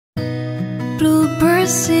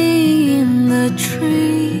Bluebirds sing in the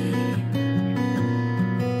tree,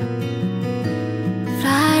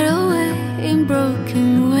 fly away in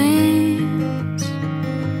broken wings.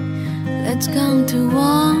 Let's count to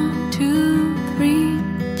 1, 2,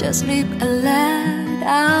 3. Just sleep and let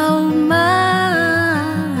our mind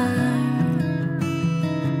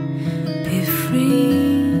be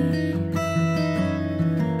free.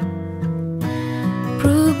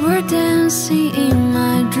 Bluebird dancing in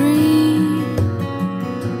my dream.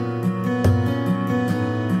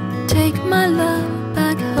 Take my love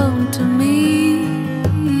back home to me.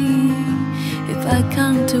 If I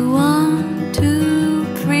count to 1, 2,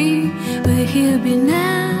 3, will you be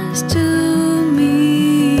next to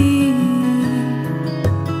me?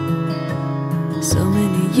 So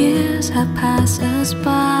many years have passed us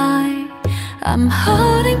by. I'm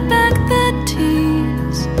holding back the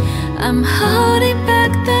tears, I'm holding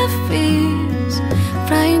back the fears,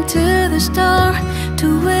 flying to the star, to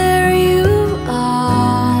where you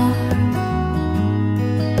are.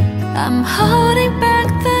 I'm holding back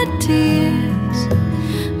the tears.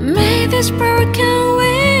 May these broken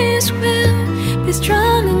wings will be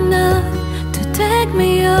strong enough to take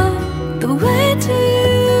me all the way to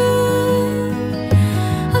you.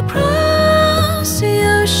 Across the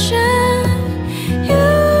ocean,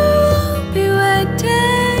 you'll be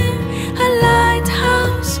waiting. A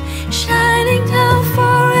lighthouse shining down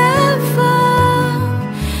forever.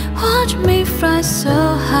 Watch me fly so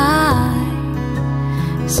high.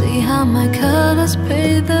 See how my colors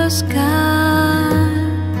paint the sky.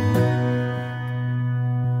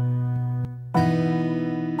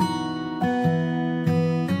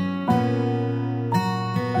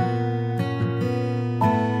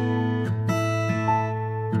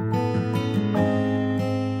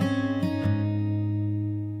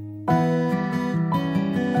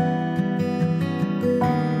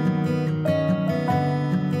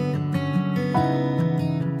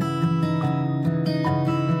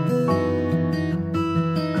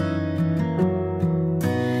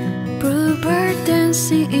 Bluebird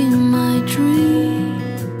dancing in my dream.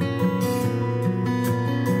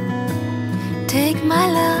 Take my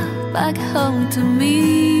love back home to me.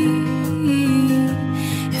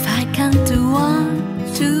 If I count to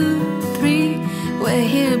 1, 2, 3, will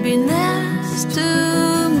you be next to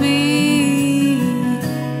me?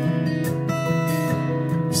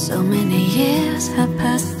 So many years have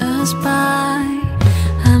passed us by.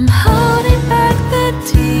 I'm holding back the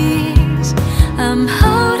tears, I'm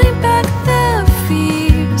holding back the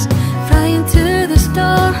fears, flying to the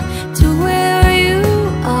star, to where you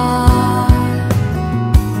are.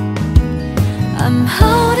 I'm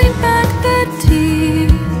holding back the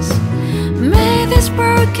tears. May these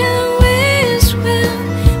broken wings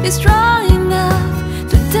will be strong enough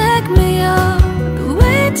to take me all the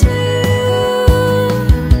way to you.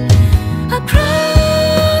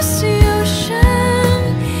 Across the ocean,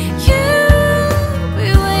 you'll be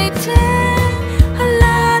waiting. A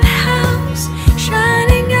lighthouse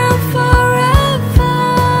shining out forever.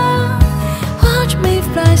 Watch me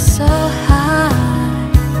fly so high.